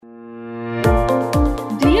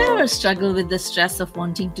ever struggle with the stress of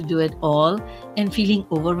wanting to do it all and feeling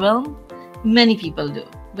overwhelmed? Many people do,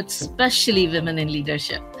 but especially women in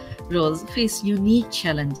leadership roles face unique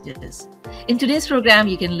challenges. In today's program,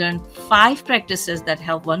 you can learn 5 practices that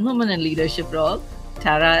help one woman in leadership role,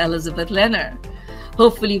 Tara Elizabeth Lehner.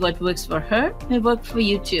 Hopefully, what works for her may work for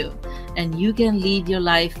you too, and you can lead your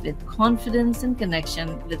life with confidence and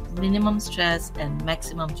connection with minimum stress and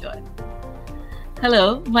maximum joy.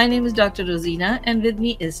 Hello, my name is Dr. Rosina, and with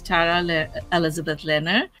me is Tara Elizabeth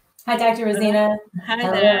Lehner. Hi, Dr. Rosina. Hi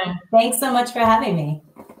Hello. there. Thanks so much for having me.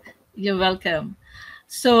 You're welcome.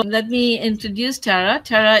 So let me introduce Tara.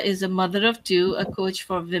 Tara is a mother of 2, a coach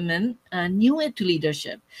for women, new to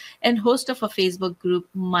leadership, and host of a Facebook group,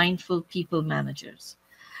 Mindful People Managers.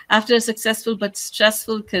 After a successful but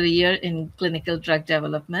stressful career in clinical drug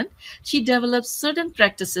development, she developed certain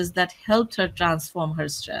practices that helped her transform her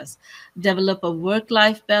stress, develop a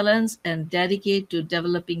work-life balance, and dedicate to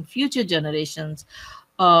developing future generations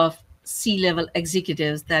of C-level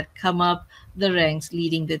executives that come up the ranks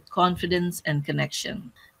leading with confidence and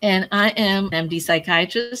connection. And I am MD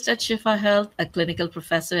psychiatrist at Shifa Health, a clinical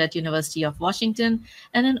professor at University of Washington,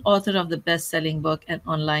 and an author of the best-selling book and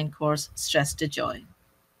online course, Stress to Joy.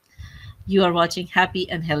 You are watching Happy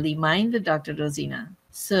and Healthy Mind with Dr. Rosina.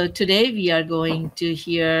 So today we are going to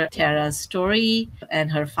hear Tara's story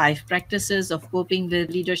and her 5 practices of coping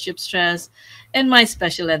with leadership stress. And my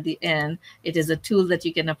special at the end, it is a tool that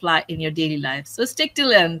you can apply in your daily life. So stick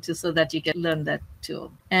till end so that you can learn that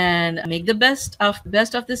tool. And make the best of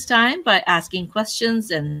this time by asking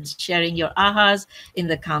questions and sharing your ahas in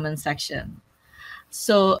the comment section.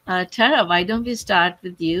 So, Tara, why don't we start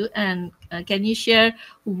with you? And can you share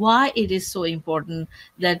why it is so important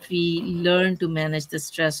that we learn to manage the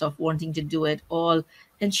stress of wanting to do it all,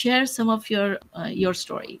 and share some of your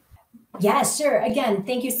story? Yeah, sure. Again,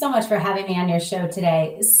 thank you so much for having me on your show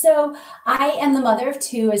today. So I am the mother of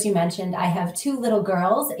 2, as you mentioned. I have 2 little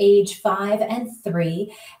girls, age 5 and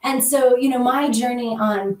 3. And so, my journey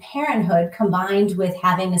on parenthood combined with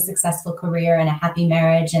having a successful career and a happy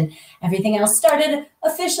marriage and everything else started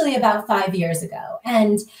officially about 5 years ago.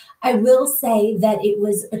 And I will say that it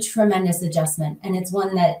was a tremendous adjustment. And it's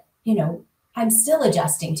one that, I'm still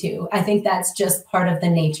adjusting to. I think that's just part of the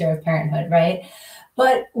nature of parenthood, right?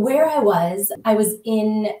 But where I was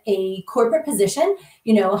in a corporate position,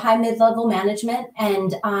 high mid-level management,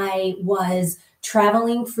 and I was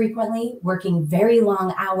traveling frequently, working very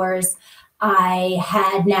long hours. I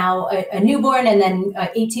had now a newborn, and then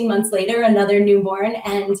 18 months later, another newborn,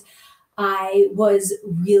 and I was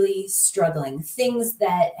really struggling. Things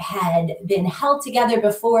that had been held together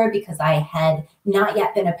before because I had not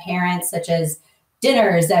yet been a parent, such as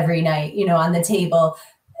dinners every night, on the table,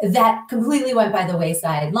 that completely went by the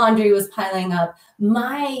wayside. Laundry was piling up.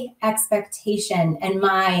 My expectation and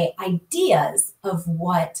my ideas of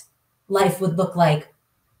what life would look like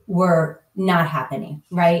were not happening,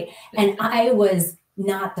 right? And I was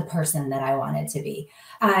not the person that I wanted to be.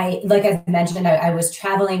 Like I mentioned, I was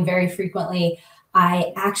traveling very frequently.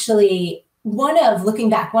 I actually, looking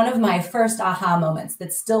back, one of my first aha moments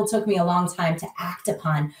that still took me a long time to act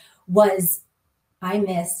upon was I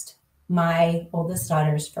missed my oldest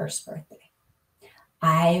daughter's first birthday.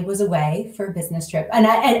 I was away for a business trip. And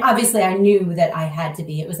obviously I knew that I had to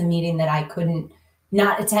be. It was a meeting that I couldn't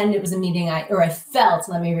not attend. It was a meeting let me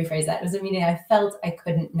rephrase that. It was a meeting I felt I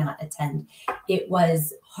couldn't not attend. It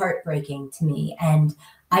was heartbreaking to me. And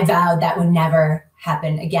I vowed that would never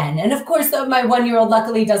happen again. And of course, my 1-year-old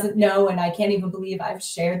luckily doesn't know. And I can't even believe I've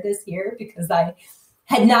shared this here because I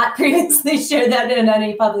had not previously shared that in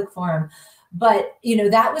any public forum. But,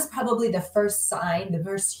 that was probably the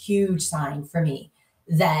first huge sign for me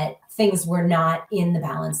that things were not in the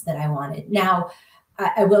balance that I wanted. Now,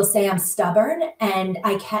 I will say I'm stubborn and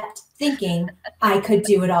I kept thinking I could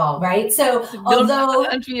do it all, right? So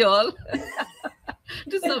Aren't we all?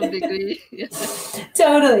 To some degree.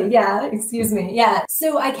 Totally. Yeah. Excuse me. Yeah.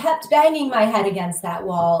 So I kept banging my head against that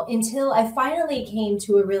wall until I finally came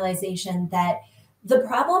to a realization that the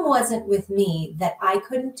problem wasn't with me, that I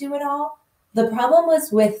couldn't do it all. The problem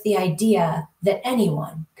was with the idea that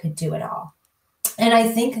anyone could do it all. And I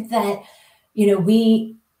think that,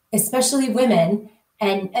 we, especially women,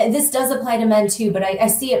 and this does apply to men too, but I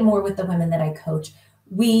see it more with the women that I coach,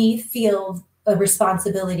 we feel a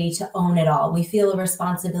responsibility to own it all. We feel a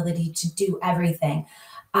responsibility to do everything.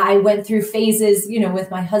 I went through phases,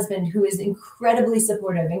 with my husband, who is incredibly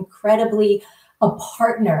supportive, incredibly a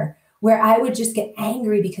partner, where I would just get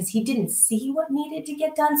angry because he didn't see what needed to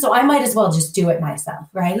get done. So I might as well just do it myself,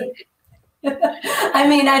 right? I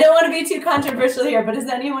mean, I don't want to be too controversial here, but has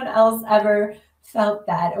anyone else ever felt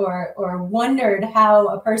that or wondered how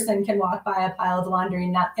a person can walk by a pile of laundry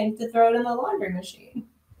and not think to throw it in the laundry machine.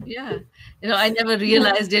 Yeah. I never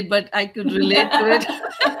realized it, but I could relate to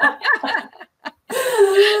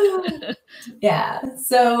it. Yeah.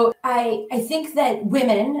 So I think that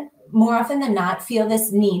women more often than not feel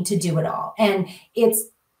this need to do it all. And it's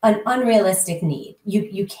an unrealistic need.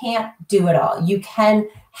 You can't do it all. You can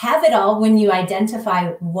have it all when you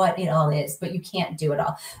identify what it all is, but you can't do it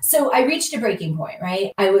all. So I reached a breaking point,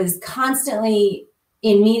 right? I was constantly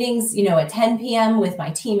in meetings, at 10 p.m. with my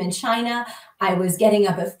team in China. I was getting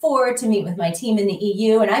up at 4 to meet with my team in the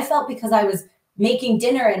EU. And I felt because I was making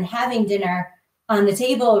dinner and having dinner on the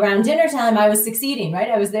table around dinner time, I was succeeding, right?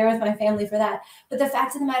 I was there with my family for that. But the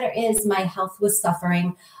fact of the matter is my health was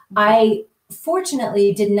suffering. I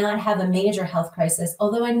fortunately did not have a major health crisis,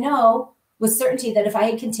 although I know with certainty that if I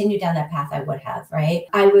had continued down that path, I would have, right?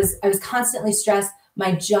 I was constantly stressed.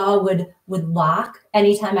 My jaw would lock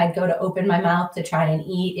anytime I'd go to open my mouth to try and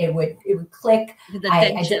eat. It would click.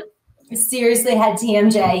 I seriously had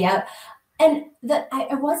TMJ. Yep. And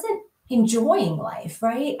I wasn't enjoying life,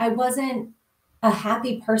 right? I wasn't a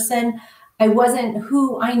happy person. I wasn't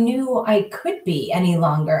who I knew I could be any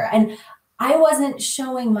longer. And I wasn't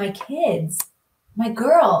showing my kids, my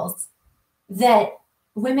girls, that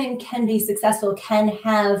women can be successful, can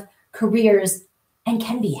have careers, and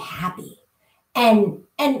can be happy. And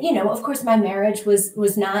of course, my marriage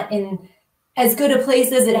was not in as good a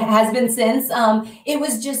place as it has been since. It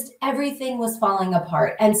was just everything was falling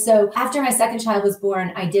apart. And so after my second child was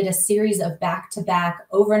born, I did a series of back-to-back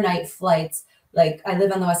overnight flights. Like I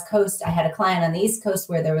live on the West Coast. I had a client on the East Coast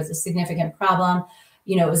where there was a significant problem.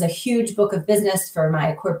 It was a huge book of business for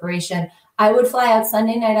my corporation. I would fly out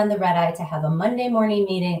Sunday night on the red eye to have a Monday morning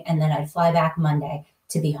meeting, and then I'd fly back Monday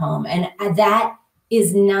to be home. And that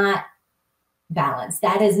is not balance.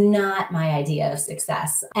 That is not my idea of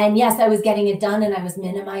success. And yes, I was getting it done and I was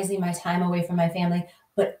minimizing my time away from my family,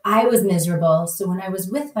 but I was miserable. So when I was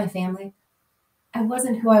with my family, I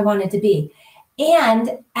wasn't who I wanted to be.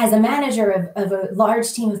 And as a manager of a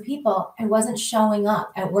large team of people, I wasn't showing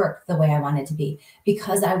up at work the way I wanted to be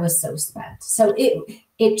because I was so spent. So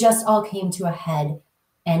it just all came to a head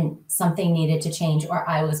and something needed to change or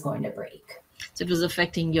I was going to break. So it was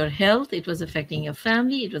affecting your health, it was affecting your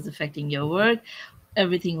family, it was affecting your work,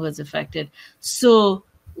 everything was affected. So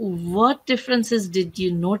what differences did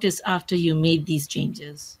you notice after you made these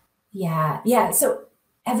changes? Yeah. So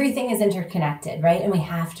everything is interconnected, right? And we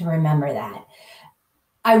have to remember that.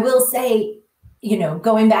 I will say,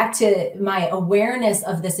 going back to my awareness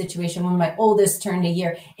of the situation when my oldest turned a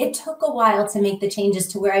year, it took a while to make the changes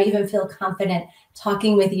to where I even feel confident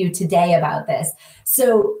talking with you today about this.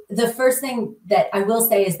 So the first thing that I will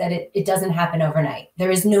say is that it doesn't happen overnight.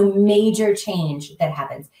 There is no major change that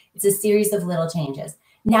happens. It's a series of little changes.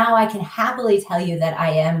 Now I can happily tell you that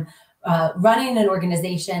I am running an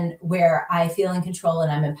organization where I feel in control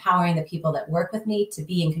and I'm empowering the people that work with me to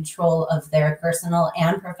be in control of their personal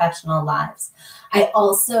and professional lives. I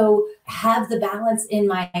also have the balance in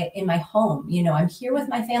my home. I'm here with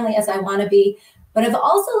my family as I want to be, but I've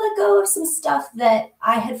also let go of some stuff that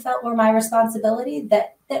I had felt were my responsibility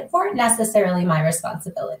that weren't necessarily my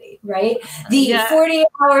responsibility, right? The 40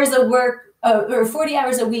 hours of work or 40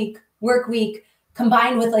 hours a week, work week,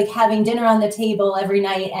 combined with like having dinner on the table every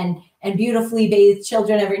night and beautifully bathed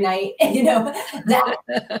children every night, that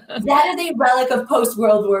is a relic of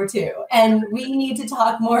post-World War II. And we need to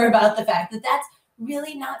talk more about the fact that that's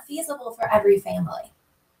really not feasible for every family.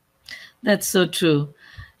 That's so true.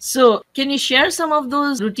 So can you share some of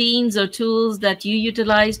those routines or tools that you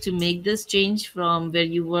utilize to make this change from where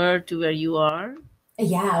you were to where you are?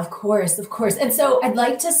 Yeah, of course. And so I'd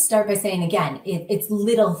like to start by saying, again, it's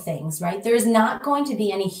little things, right? There's not going to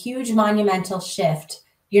be any huge monumental shift.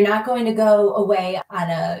 You're not going to go away on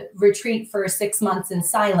a retreat for 6 months in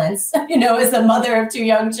silence, as a mother of 2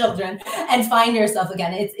 young children and find yourself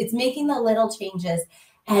again. It's making the little changes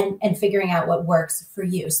and figuring out what works for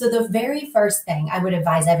you. So the very first thing I would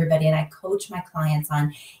advise everybody, and I coach my clients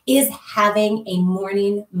on, is having a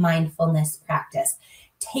morning mindfulness practice.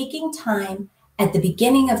 Taking time at the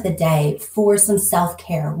beginning of the day for some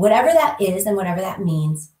self-care, whatever that is and whatever that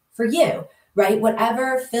means for you, right?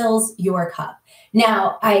 Whatever fills your cup.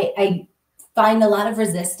 Now, I find a lot of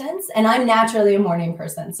resistance, and I'm naturally a morning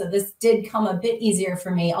person. So this did come a bit easier for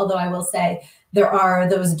me, although I will say there are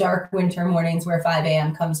those dark winter mornings where 5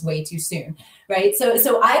 a.m. comes way too soon, right?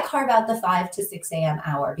 So I carve out the 5 to 6 a.m.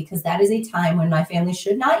 hour because that is a time when my family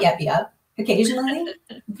should not yet be up. Occasionally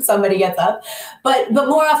somebody gets up, but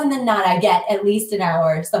more often than not, I get at least an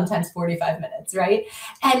hour, sometimes 45 minutes, right?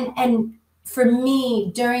 And for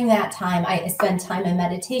me, during that time, I spend time in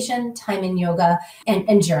meditation, time in yoga, and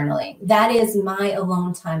journaling. That is my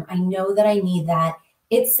alone time. I know that I need that.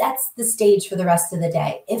 It sets the stage for the rest of the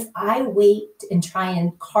day. If I wait and try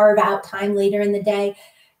and carve out time later in the day,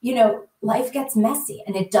 life gets messy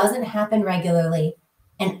and it doesn't happen regularly.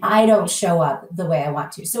 And I don't show up the way I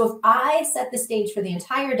want to. So if I set the stage for the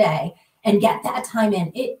entire day and get that time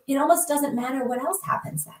in, it almost doesn't matter what else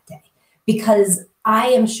happens that day, because I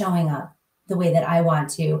am showing up the way that I want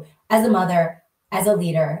to, as a mother, as a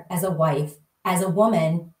leader, as a wife, as a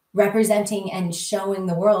woman, representing and showing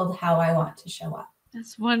the world how I want to show up.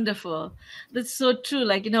 That's wonderful. That's so true.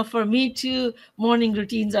 For me too, morning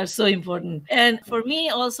routines are so important. And for me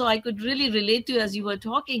also, I could really relate to as you were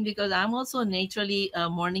talking, because I'm also naturally a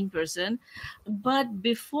morning person. But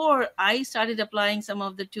before I started applying some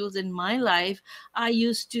of the tools in my life, I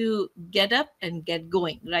used to get up and get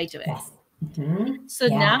going right away. Yes. Mm-hmm. So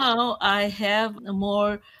now I have a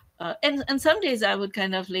more, and some days I would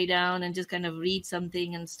kind of lay down and just kind of read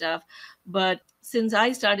something and stuff. But since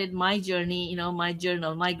I started my journey, my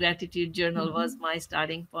journal, my gratitude journal was my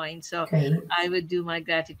starting point. So Great. I would do my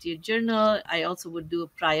gratitude journal. I also would do a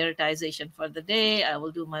prioritization for the day. I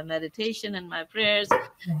will do my meditation and my prayers.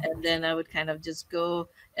 And then I would kind of just go.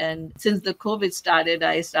 And since the COVID started,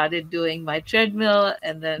 I started doing my treadmill.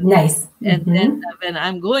 And then, nice. And then when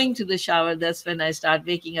I'm going to the shower, that's when I start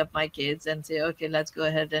waking up my kids and say, okay, let's go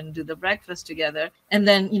ahead and do the breakfast together. And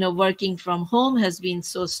then, working from home has been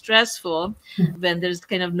so stressful when there's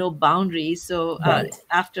kind of no boundaries. So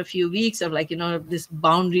after a few weeks of this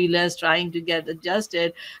boundaryless trying to get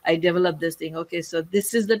adjusted, I developed this thing. Okay, so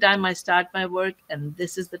this is the time I start my work and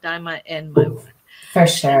this is the time I end my work. For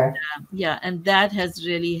sure. And that has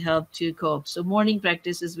really helped to cope. So morning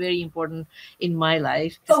practice is very important in my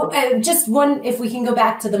life. Just one, if we can go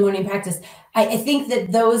back to the morning practice, I think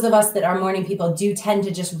that those of us that are morning people do tend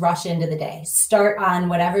to just rush into the day, start on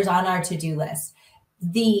whatever's on our to-do list.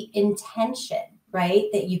 The intention, right,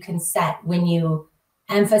 that you can set when you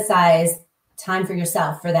emphasize time for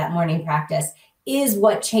yourself for that morning practice is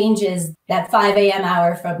what changes that 5 a.m.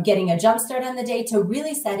 hour from getting a jump start on the day to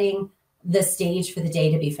really setting the stage for the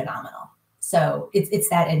day to be phenomenal. So it's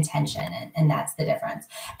that intention, and that's the difference.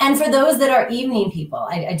 And for those that are evening people,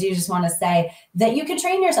 I do just want to say that you can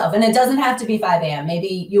train yourself, and it doesn't have to be 5 a.m.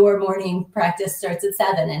 Maybe your morning practice starts at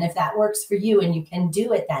 7. And if that works for you and you can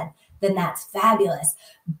do it then that's fabulous.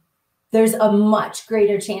 There's a much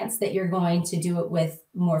greater chance that you're going to do it with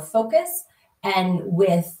more focus and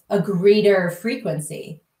with a greater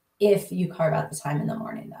frequency if you carve out the time in the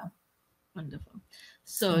morning, though. Wonderful.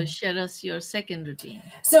 So share us your second routine.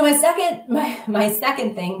 So my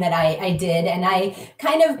second thing that I did, and I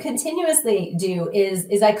kind of continuously do,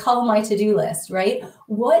 is I call my to-do list, right?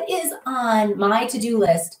 What is on my to-do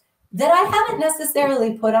list that I haven't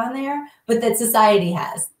necessarily put on there, but that society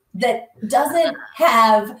has, that doesn't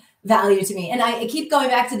have value to me? And I keep going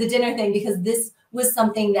back to the dinner thing, because this was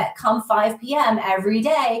something that come 5 p.m. every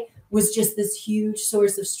day was just this huge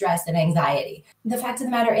source of stress and anxiety. The fact of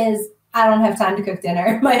the matter is, I don't have time to cook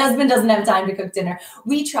dinner. My husband doesn't have time to cook dinner.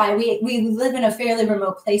 We live in a fairly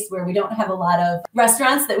remote place where we don't have a lot of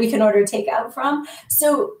restaurants that we can order takeout from.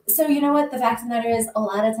 So you know what? The fact of the matter is, a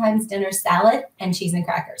lot of times dinner's salad and cheese and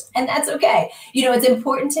crackers. And that's okay. It's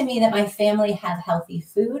important to me that my family have healthy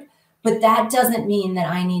food, but that doesn't mean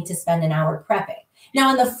that I need to spend an hour prepping. Now,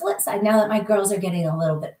 on the flip side, now that my girls are getting a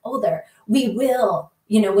little bit older, we will,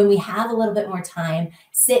 when we have a little bit more time,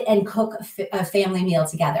 sit and cook a family meal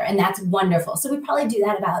together. And that's wonderful. So we probably do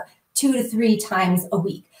that about 2 to 3 times a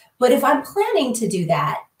week. But if I'm planning to do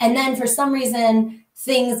that, and then for some reason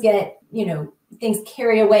things get, things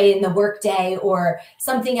carry away in the workday or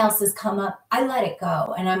something else has come up, I let it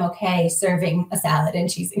go. And I'm okay serving a salad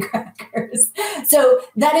and cheese and crackers. So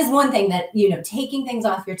that is one thing that, taking things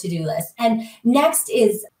off your to-do list. And next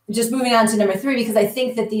is just moving on to number 3, because I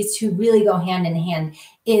think that these two really go hand in hand,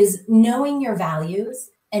 is knowing your values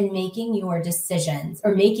and making your decisions,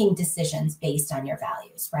 or making decisions based on your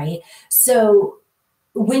values, right? So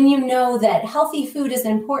when you know that healthy food is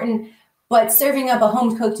important, but serving up a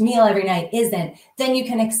home-cooked meal every night isn't, then you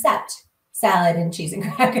can accept salad and cheese and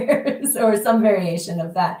crackers or some variation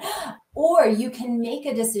of that. Or you can make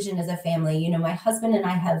a decision as a family. My husband and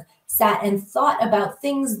I have sat and thought about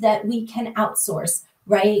things that we can outsource,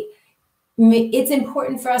 right? It's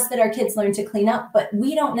important for us that our kids learn to clean up, but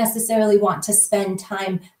we don't necessarily want to spend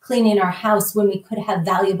time cleaning our house when we could have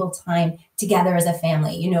valuable time together as a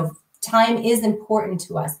family. Time is important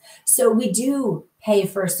to us. So we do pay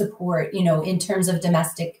for support, in terms of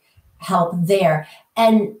domestic help there.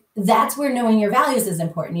 And that's where knowing your values is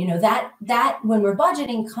important. You know, that when we're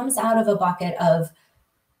budgeting comes out of a bucket of,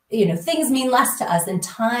 you know, things mean less to us and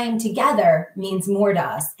time together means more to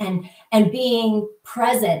us. And being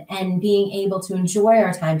present and being able to enjoy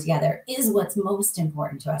our time together is what's most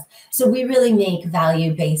important to us. So we really make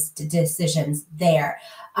value-based decisions there.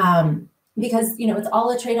 Because, you know, it's all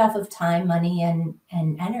a trade-off of time, money, and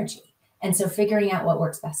energy. And so figuring out what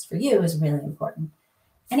works best for you is really important.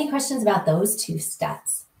 Any questions about those two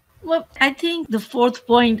steps? Well, I think the fourth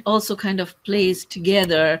point also kind of plays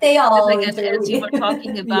together. They all like as you were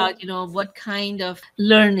talking about, you know, what kind of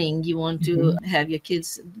learning you want to have your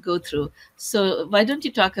kids go through. So why don't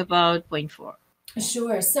you talk about point 4?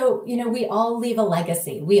 Sure. So, you know, we all leave a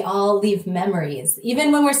legacy. We all leave memories.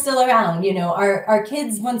 Even when we're still around, you know, our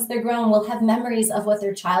kids, once they're grown, will have memories of what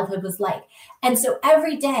their childhood was like. And so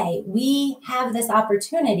every day we have this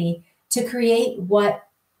opportunity to create what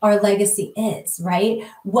our legacy is, right?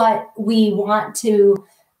 What we want to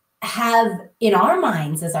have in our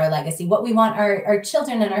minds as our legacy, what we want our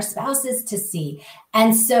children and our spouses to see.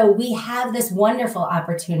 And so we have this wonderful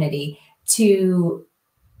opportunity to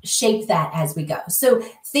shape that as we go. So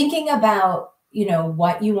thinking about, you know,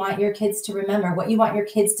 what you want your kids to remember, what you want your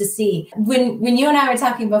kids to see. When you and I were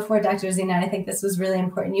talking before, Dr. Zena, and I think this was really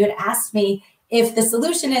important, you had asked me if the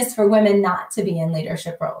solution is for women not to be in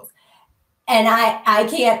leadership roles. And I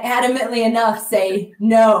can't adamantly enough say,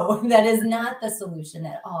 no, that is not the solution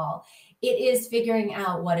at all. It is figuring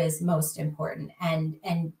out what is most important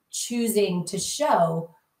and choosing to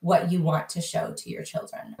show what you want to show to your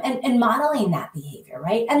children and modeling that behavior,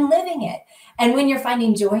 right? And living it. And when you're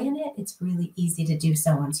finding joy in it, it's really easy to do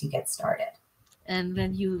so once you get started. And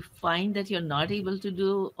when you find that you're not able to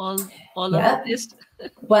do all of this.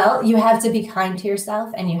 Well, you have to be kind to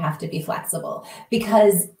yourself and you have to be flexible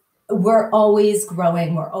because we're always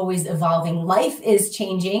growing. We're always evolving. Life is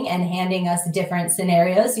changing and handing us different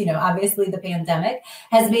scenarios. You know, obviously the pandemic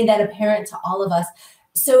has made that apparent to all of us.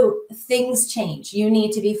 So things change. You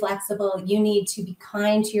need to be flexible. You need to be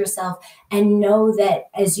kind to yourself and know that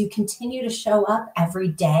as you continue to show up every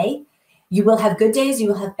day, you will have good days, you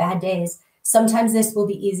will have bad days. Sometimes this will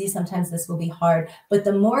be easy, sometimes this will be hard. But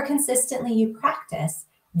the more consistently you practice,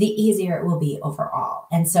 the easier it will be overall.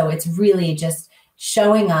 And so it's really just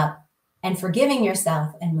showing up and forgiving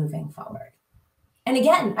yourself and moving forward. And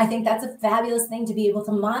again, I think that's a fabulous thing to be able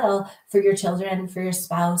to model for your children, for your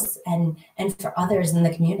spouse, and for others in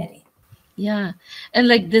the community. Yeah. And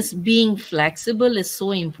like this being flexible is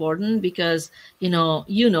so important because, you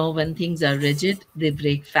know, when things are rigid, they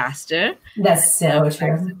break faster. That's so true.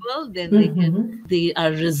 Flexible, then they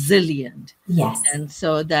are resilient. Yes. And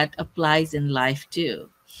so that applies in life too.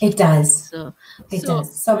 It does. So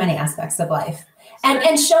So many aspects of life.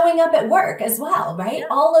 And showing up at work as well, right? Yeah.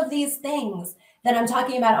 All of these things that I'm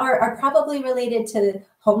talking about are probably related to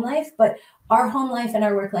home life, but our home life and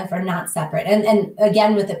our work life are not separate. And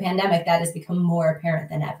again, with the pandemic, that has become more apparent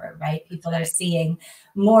than ever, right? People are seeing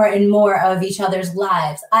more and more of each other's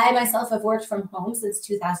lives. I myself have worked from home since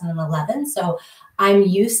 2011, so I'm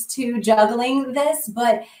used to juggling this,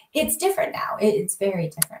 but it's different now. It's very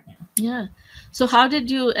different now. Yeah. So how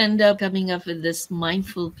did you end up coming up with this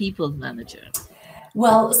mindful people manager?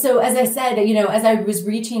 Well, so as I said, you know, as I was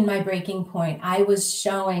reaching my breaking point, I was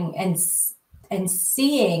showing and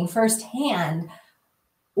seeing firsthand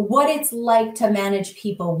what it's like to manage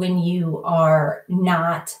people when you are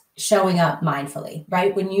not showing up mindfully,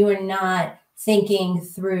 right? When you are not thinking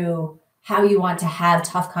through how you want to have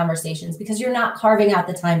tough conversations because you're not carving out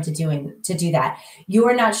the time to do that.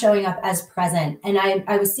 You're not showing up as present. And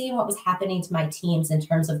I was seeing what was happening to my teams in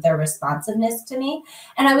terms of their responsiveness to me.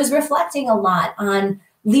 And I was reflecting a lot on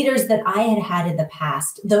leaders that I had in the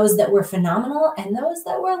past, those that were phenomenal and those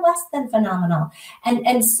that were less than phenomenal.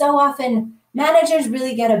 And so often managers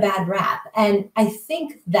really get a bad rap. And I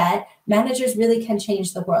think that managers really can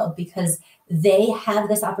change the world because they have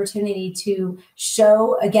this opportunity to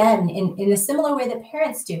show, again, in a similar way that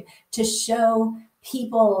parents do, to show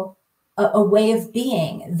people a way of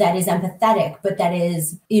being that is empathetic, but that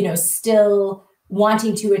is, you know, still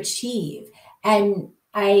wanting to achieve. And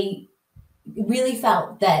I really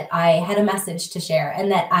felt that I had a message to share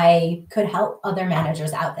and that I could help other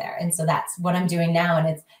managers out there. And so that's what I'm doing now. And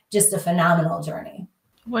it's just a phenomenal journey.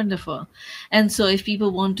 Wonderful. And so if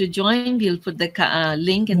people want to join, we'll put the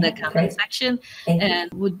link in the comment section.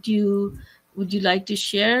 And would you like to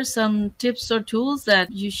share some tips or tools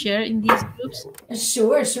that you share in these groups?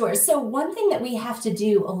 Sure. So one thing that we have to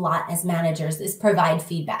do a lot as managers is provide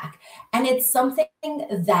feedback. And it's something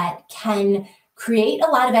that can create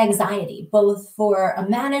a lot of anxiety, both for a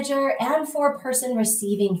manager and for a person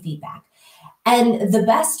receiving feedback. And the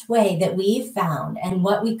best way that we've found and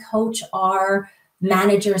what we coach our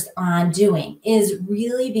managers on doing is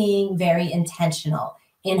really being very intentional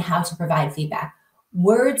in how to provide feedback.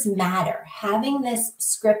 Words matter. Having this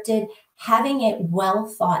scripted, having it well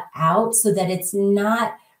thought out so that it's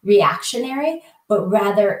not reactionary, but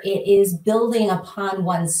rather it is building upon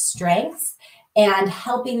one's strengths and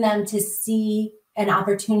helping them to see an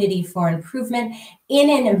opportunity for improvement in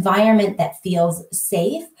an environment that feels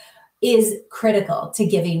safe is critical to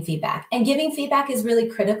giving feedback. And giving feedback is really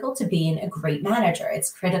critical to being a great manager.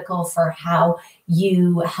 It's critical for how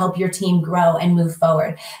you help your team grow and move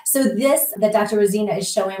forward. So this that Dr. Rosina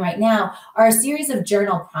is showing right now are a series of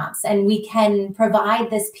journal prompts, and we can provide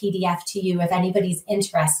this PDF to you if anybody's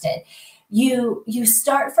interested. You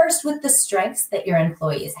start first with the strengths that your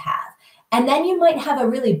employees have. And then you might have a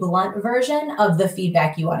really blunt version of the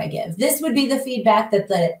feedback you want to give. This would be the feedback that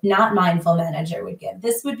the not mindful manager would give.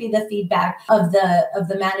 This would be the feedback of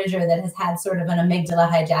the manager that has had sort of an amygdala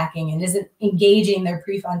hijacking and isn't engaging their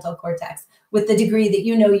prefrontal cortex with the degree that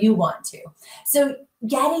you know you want to. So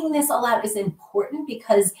getting this all out is important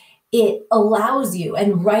because it allows you,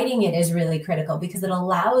 and writing it is really critical because it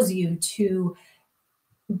allows you to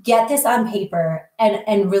get this on paper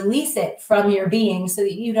and release it from your being so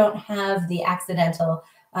that you don't have the accidental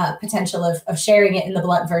potential of sharing it in the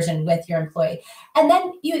blunt version with your employee. And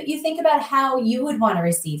then you think about how you would want to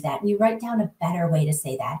receive that, and you write down a better way to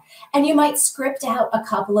say that. And you might script out a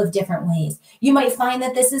couple of different ways. You might find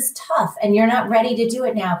that this is tough and you're not ready to do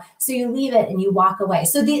it now, so you leave it and you walk away.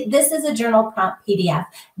 So this is a journal prompt PDF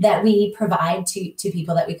that we provide to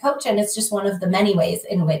people that we coach, and it's just one of the many ways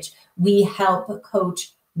in which we help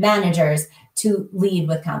coach managers to lead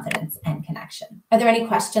with confidence and connection. Are there any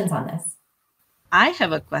questions on this? I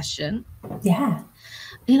have a question. Yeah.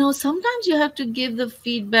 Sometimes you have to give the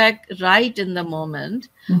feedback right in the moment,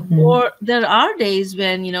 or there are days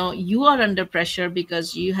when, you are under pressure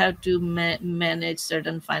because you have to manage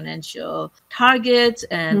certain financial targets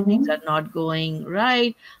and things are not going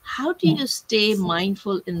right. How do you stay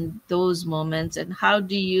mindful in those moments? And how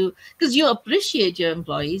do you, because you appreciate your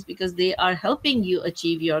employees because they are helping you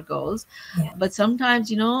achieve your goals. Yeah. But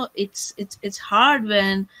sometimes, it's hard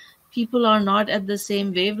when people are not at the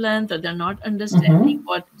same wavelength or they're not understanding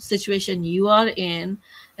what situation you are in.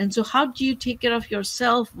 And so how do you take care of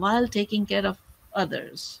yourself while taking care of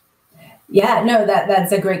others? Yeah, no,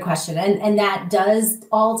 that's a great question. And that does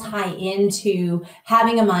all tie into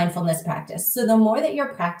having a mindfulness practice. So the more that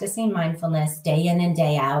you're practicing mindfulness day in and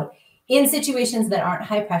day out in situations that aren't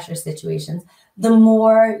high pressure situations, the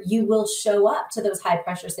more you will show up to those high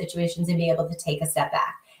pressure situations and be able to take a step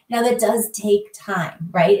back. Now, that does take time,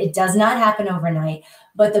 right? It does not happen overnight,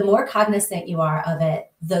 but the more cognizant you are of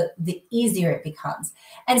it, the easier it becomes.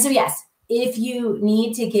 And so, yes, if you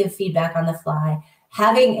need to give feedback on the fly,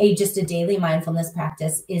 having just a daily mindfulness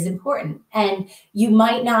practice is important. And you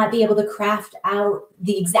might not be able to craft out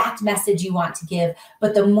the exact message you want to give,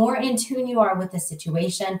 but the more in tune you are with the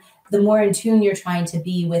situation, the more in tune you're trying to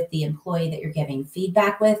be with the employee that you're giving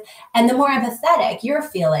feedback with, and the more empathetic you're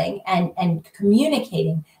feeling and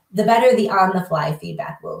communicating, the better the on-the-fly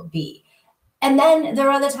feedback will be. And then there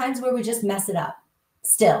are other times where we just mess it up.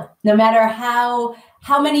 Still, no matter how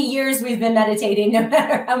many years we've been meditating, no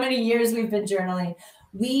matter how many years we've been journaling,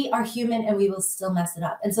 we are human and we will still mess it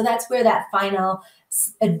up. And so that's where that final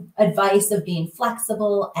advice of being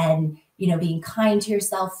flexible and, being kind to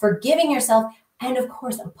yourself, forgiving yourself, and of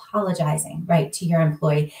course, apologizing, right, to your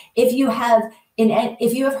employee. If you have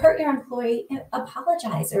hurt your employee,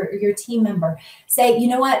 apologize, or your team member. Say, you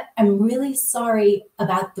know what, I'm really sorry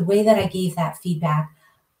about the way that I gave that feedback.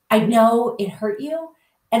 I know it hurt you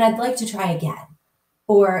and I'd like to try again.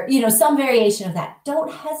 Or, some variation of that.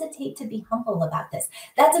 Don't hesitate to be humble about this.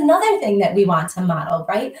 That's another thing that we want to model,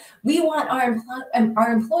 right? We want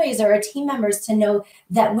our employees or our team members to know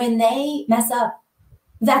that when they mess up,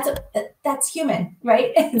 that's human,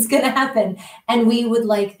 right? It's going to happen. And we would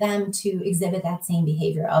like them to exhibit that same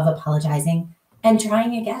behavior of apologizing and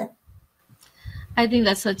trying again. I think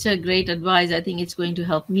that's such a great advice. I think it's going to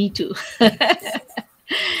help me too.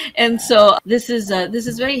 And so this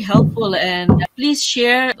is very helpful. And please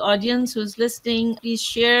share, audience who's listening, please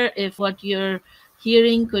share if what you're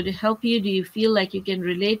hearing could help you. Do you feel like you can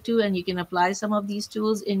relate to and you can apply some of these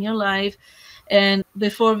tools in your life? And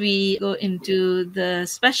before we go into the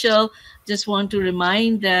special, just want to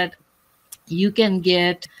remind that you can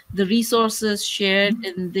get the resources shared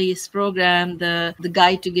in this program, the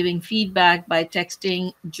guide to giving feedback, by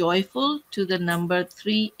texting joyful to the number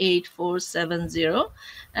 38470.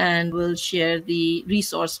 and we'll share the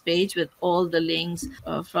resource page with all the links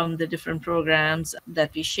from the different programs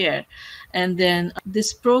that we share. And then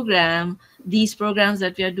these programs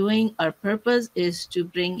that we are doing, our purpose is to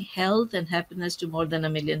bring health and happiness to more than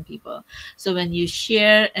 1 million people. So when you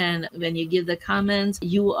share and when you give the comments,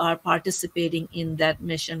 you are participating in that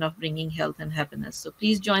mission of bringing health and happiness. So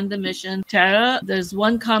please join the mission. Tara, there's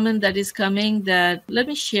one comment that is coming that, let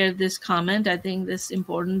me share this comment. I think this is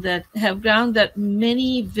important, that have ground that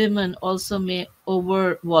many women also may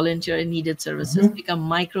over volunteer in needed services, become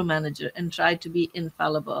micromanager and try to be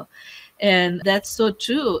infallible. And that's so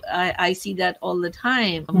true. I see that all the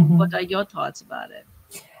time. What are your thoughts about it?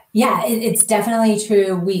 Yeah, it's definitely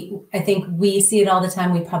true. I think we see it all the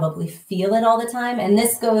time. We probably feel it all the time. And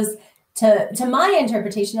this goes to my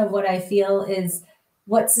interpretation of what I feel is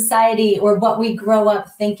what society or what we grow up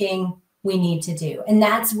thinking we need to do. And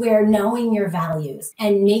that's where knowing your values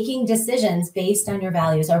and making decisions based on your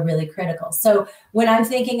values are really critical. So when I'm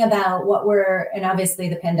thinking about and obviously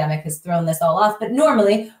the pandemic has thrown this all off, but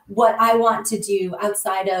normally what I want to do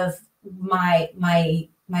outside of my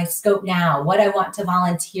scope now, what I want to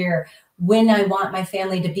volunteer, when I want my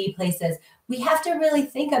family to be places, we have to really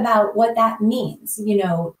think about what that means,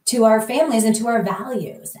 to our families and to our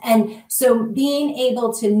values. And so being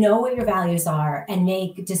able to know what your values are and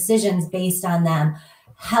make decisions based on them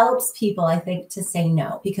helps people, I think, to say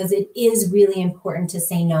no, because it is really important to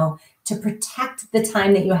say no, to protect the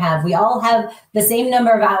time that you have. We all have the same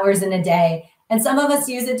number of hours in a day, and some of us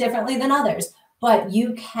use it differently than others. But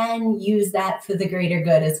you can use that for the greater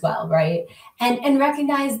good as well, right? And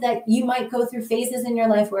recognize that you might go through phases in your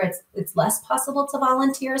life where it's less possible to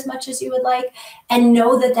volunteer as much as you would like, and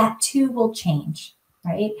know that too will change,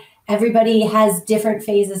 right? Everybody has different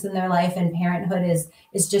phases in their life, and parenthood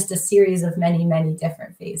is just a series of many, many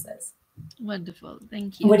different phases. Wonderful.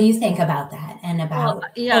 Thank you. What do you think about that and about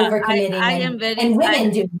overcommitting and women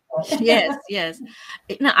doing it? Yes.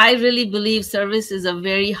 I really believe service is a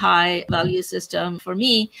very high value system for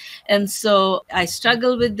me. And so I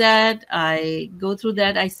struggle with that. I go through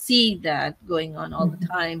that. I see that going on all the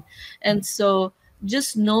time. And so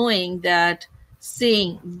just knowing that,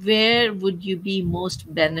 saying, where would you be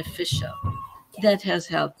most beneficial? That has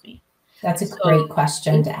helped me. That's a great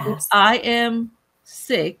question to ask. If I am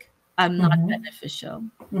sick, I'm not beneficial.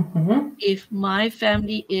 If my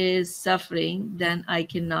family is suffering, then I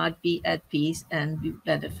cannot be at peace and be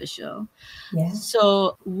beneficial.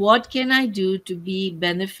 So what can I do to be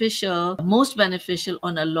most beneficial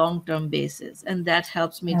on a long-term basis? And that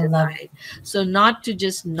helps me decide. So not to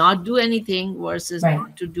just not do anything versus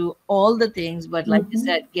not to do all the things, but like you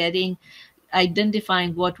said,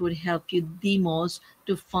 identifying what would help you the most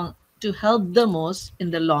to help the most in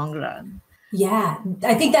the long run. Yeah,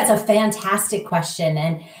 I think that's a fantastic question.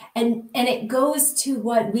 And it goes to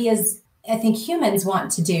what we as, I think, humans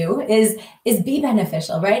want to do is be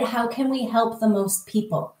beneficial, right? How can we help the most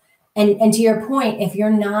people? And to your point, if you're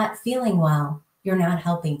not feeling well, you're not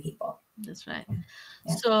helping people. That's right.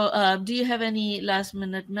 Yeah. So do you have any last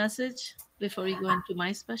minute message before we go into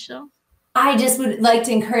my special? I just would like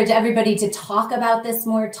to encourage everybody to talk about this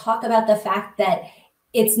more, talk about the fact that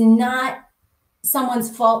it's not someone's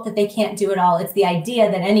fault that they can't do it all. It's the idea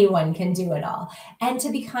that anyone can do it all. And to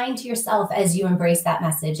be kind to yourself as you embrace that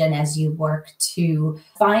message and as you work to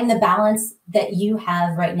find the balance that you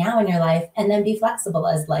have right now in your life, and then be flexible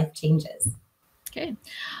as life changes. Okay.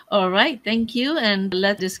 All right. Thank you. And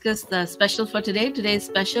let's discuss the special for today. Today's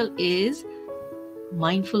special is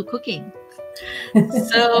mindful cooking.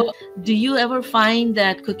 So do you ever find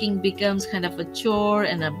that cooking becomes kind of a chore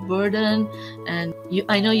and a burden? And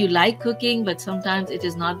I know you like cooking, but sometimes it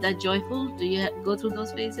is not that joyful. Do you go through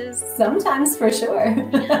those phases? Sometimes, for sure.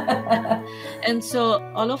 Yeah. And so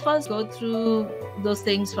all of us go through those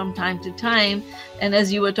things from time to time. And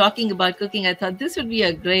as you were talking about cooking, I thought this would be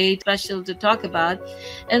a great special to talk about.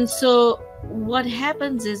 And so what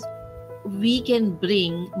happens is, we can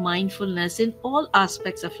bring mindfulness in all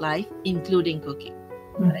aspects of life, including cooking.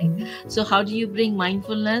 Right? So how do you bring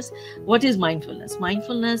mindfulness? What is mindfulness?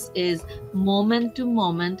 Mindfulness is moment to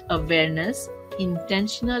moment awareness,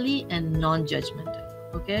 intentionally and non-judgmental.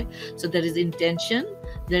 Okay. So there is intention,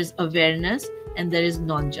 there's awareness, and there is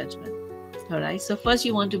non-judgment. All right. So first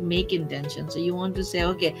you want to make intention. So you want to say,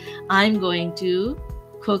 okay, I'm going to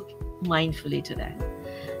cook mindfully today.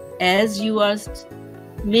 As you are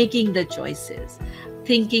making the choices,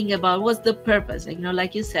 thinking about what's the purpose. Like,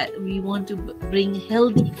 like you said, we want to bring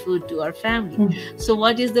healthy food to our family. So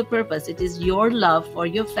what is the purpose? It is your love for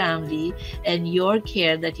your family and your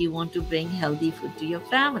care that you want to bring healthy food to your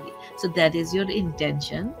family. So that is your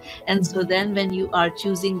intention. And so then when you are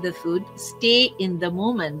choosing the food, stay in the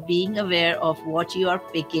moment, being aware of what you are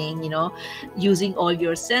picking, using all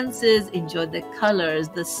your senses, enjoy the colors,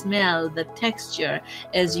 the smell, the texture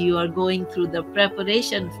as you are going through the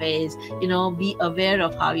preparation phase. Be aware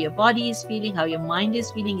of how your body is feeling, how your mind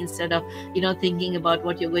is feeling, instead of thinking about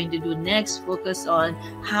what you're going to do next. Focus on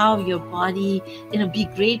how your body, be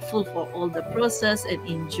grateful for all the process and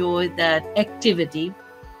enjoy that activity.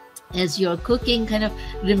 As you're cooking, kind of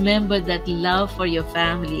remember that love for your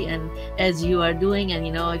family, and as you are doing, and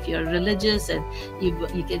if you're religious, and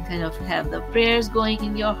you can kind of have the prayers going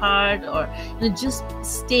in your heart, or just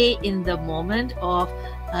stay in the moment of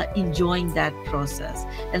enjoying that process.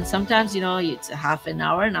 And sometimes it's a half an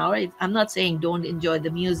hour. I'm not saying don't enjoy the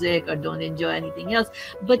music or don't enjoy anything else,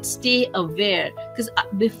 but stay aware. Because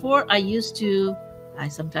before I used to,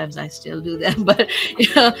 sometimes I still do that, but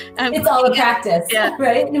it's all a practice,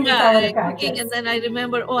 right? And we call it a practice. And then I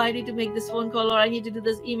remember, I need to make this phone call, or I need to do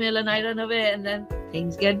this email, and I run away, and then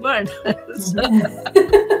things get burned.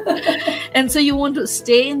 And so you want to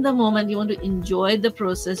stay in the moment. You want to enjoy the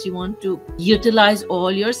process. You want to utilize all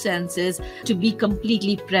your senses to be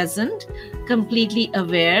completely present, completely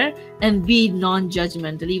aware, and be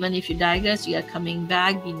non-judgmental. Even if you digress, you are coming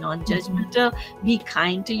back. Be non-judgmental. Be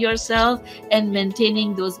kind to yourself, and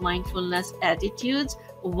maintaining those mindfulness attitudes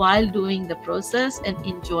while doing the process and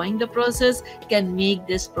enjoying the process can make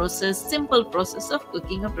this simple process of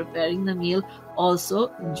cooking or preparing the meal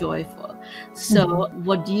also joyful. So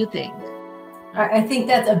what do you think? I think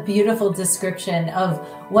that's a beautiful description of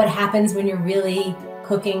what happens when you're really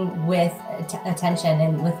cooking with attention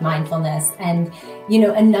and with mindfulness. And,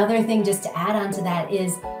 another thing just to add on to that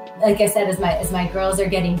is, like I said, as my girls are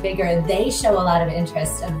getting bigger, they show a lot of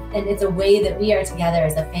interest, and it's a way that we are together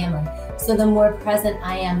as a family. So the more present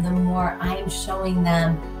I am, the more I am showing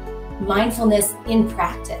them mindfulness in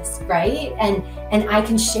practice, right? And I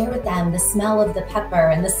can share with them the smell of the pepper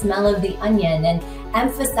and the smell of the onion, and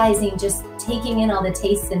emphasizing just taking in all the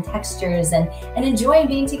tastes and textures and enjoying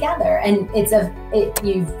being together. And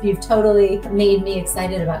you've totally made me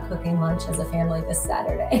excited about cooking lunch as a family this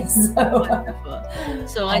Saturday.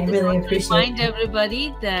 So I just really want to remind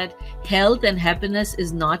everybody that health and happiness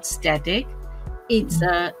is not static. It's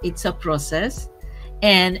a process,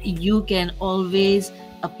 and you can always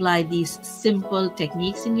apply these simple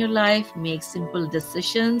techniques in your life, make simple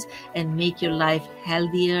decisions, and make your life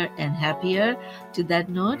healthier and happier. To that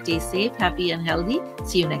note, stay safe, happy, and healthy.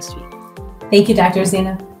 See you next week. Thank you, Dr.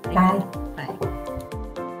 Zina. Bye.